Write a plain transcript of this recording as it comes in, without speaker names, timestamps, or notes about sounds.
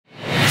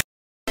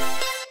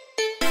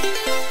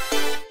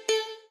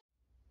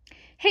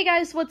Hey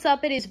guys, what's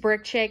up? It is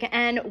BrickChick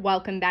and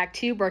welcome back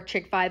to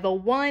BrickChick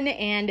 501.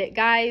 And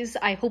guys,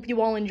 I hope you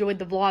all enjoyed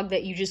the vlog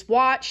that you just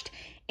watched.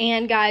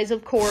 And guys,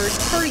 of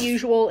course, per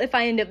usual, if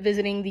I end up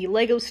visiting the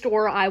Lego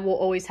store, I will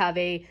always have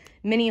a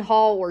mini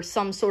haul or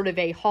some sort of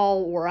a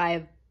haul, or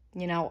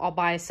I'll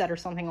buy a set or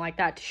something like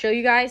that to show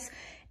you guys.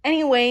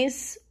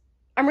 Anyways,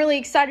 I'm really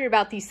excited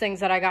about these things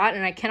that I got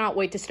and I cannot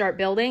wait to start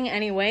building.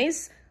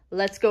 Anyways,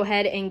 let's go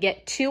ahead and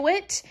get to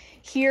it.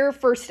 Here,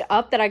 first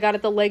up that I got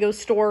at the Lego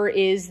store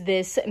is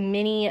this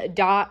mini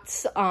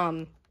dots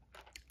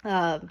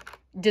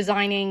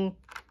designing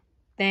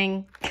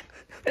thing.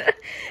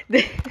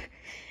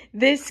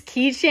 This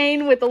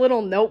keychain with a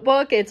little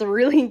notebook. It's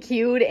really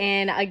cute.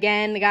 And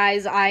again,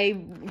 guys,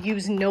 I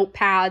use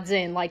notepads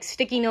and like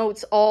sticky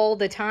notes all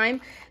the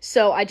time.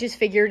 So I just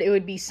figured it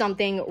would be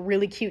something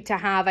really cute to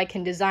have. I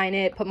can design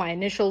it, put my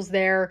initials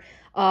there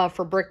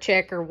for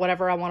BrickChick or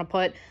whatever I want to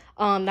put.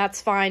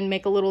 That's fine.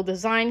 Make a little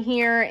design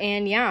here.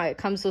 And yeah, it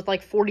comes with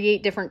like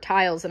 48 different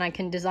tiles and I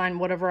can design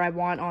whatever I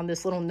want on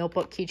this little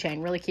notebook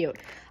keychain. Really cute.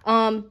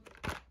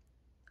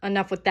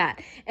 Enough with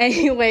that.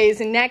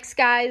 Anyways, next,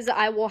 guys,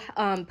 I will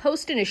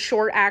post in a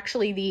short,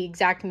 actually, the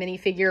exact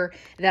minifigure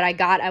that I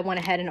got. I went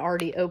ahead and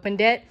already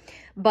opened it.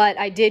 But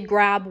I did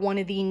grab one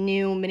of the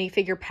new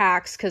minifigure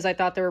packs because I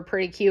thought they were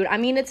pretty cute. I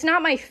mean, it's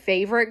not my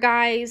favorite,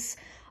 guys.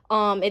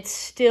 It's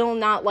still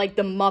not like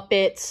the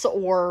Muppets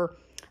or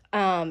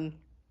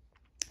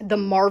the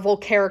Marvel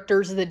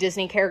characters, the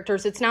Disney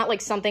characters. It's not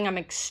like something I'm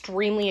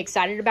extremely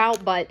excited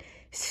about, but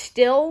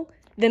still,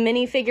 the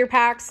minifigure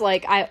packs,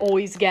 like, I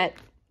always get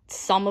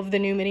some of the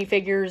new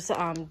minifigures,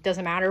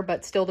 doesn't matter,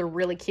 but still they're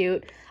really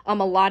cute. A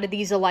lot of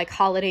these are like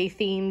holiday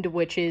themed,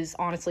 which is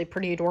honestly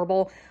pretty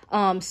adorable.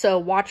 So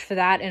watch for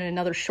that in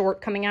another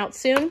short coming out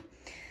soon.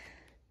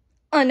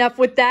 Enough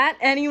with that.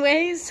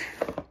 Anyways,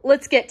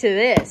 let's get to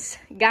this.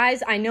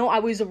 Guys, I know I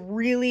was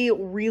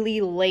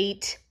really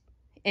late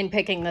in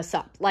picking this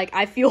up. Like,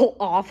 I feel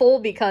awful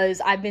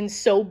because I've been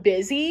so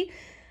busy.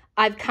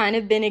 I've kind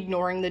of been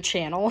ignoring the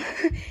channel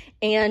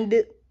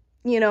and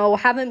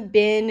haven't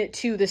been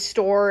to the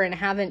store and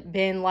haven't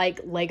been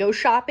like Lego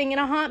shopping in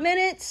a hot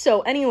minute.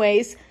 So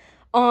anyways,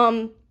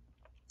 I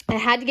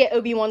had to get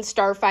Obi-Wan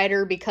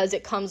Starfighter because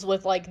it comes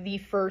with like the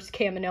first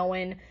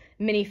Kaminoan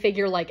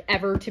minifigure like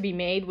ever to be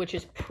made, which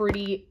is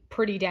pretty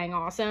dang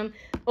awesome.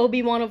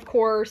 Obi-Wan, of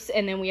course,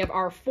 and then we have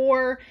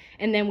R4,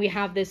 and then we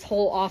have this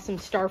whole awesome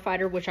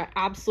Starfighter, which I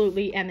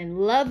absolutely am in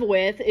love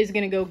with, is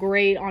going to go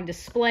great on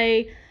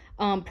display.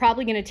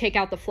 Probably going to take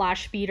out the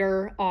flash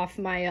speeder off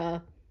my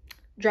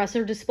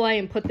dresser display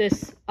and put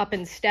this up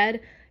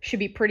instead. Should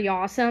be pretty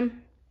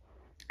awesome.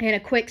 And a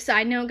quick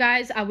side note,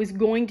 guys, I was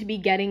going to be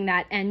getting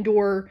that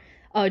Endor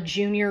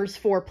Juniors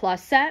 4+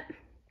 set.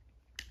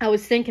 I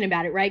was thinking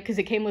about it, right? Because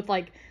it came with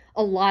like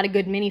a lot of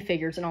good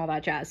minifigures and all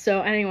that jazz.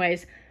 So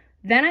anyways,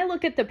 then I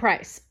look at the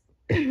price.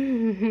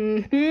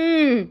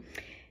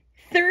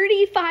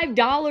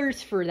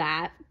 $35 for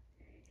that.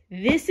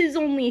 This is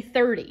only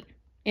 $30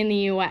 in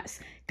the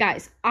US.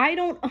 Guys, I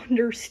don't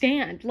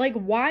understand. Like,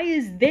 why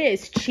is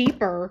this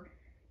cheaper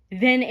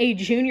than a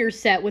junior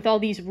set with all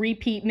these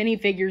repeat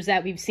minifigures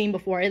that we've seen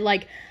before? It,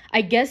 like,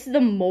 I guess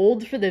the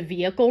mold for the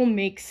vehicle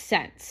makes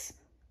sense.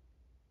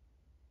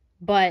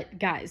 But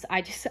guys,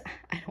 I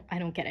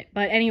don't get it.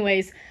 But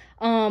anyways,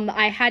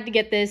 I had to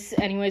get this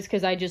anyways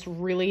because I just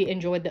really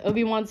enjoyed the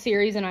Obi-Wan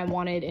series and I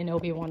wanted an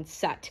Obi-Wan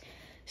set.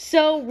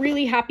 So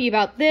really happy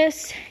about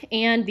this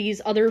and these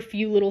other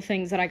few little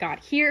things that I got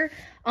here.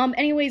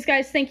 Anyways,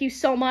 guys, thank you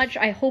so much.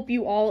 I hope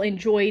you all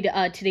enjoyed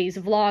today's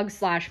vlog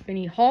 /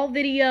 mini haul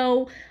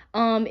video.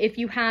 If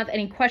you have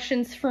any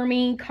questions for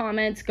me,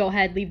 comments, go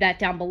ahead, leave that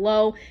down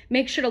below.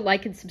 Make sure to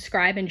like and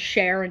subscribe and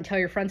share and tell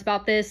your friends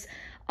about this.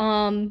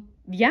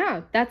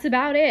 Yeah, that's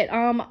about it.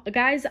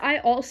 Guys, I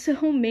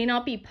also may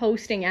not be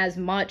posting as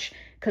much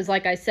because,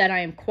 like I said, I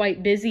am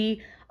quite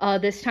busy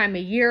this time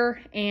of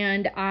year,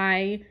 and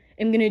I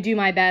am going to do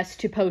my best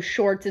to post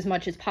shorts as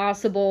much as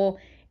possible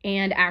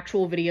and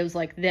actual videos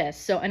like this.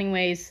 So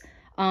anyways,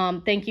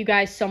 thank you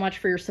guys so much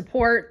for your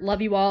support.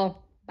 Love you all.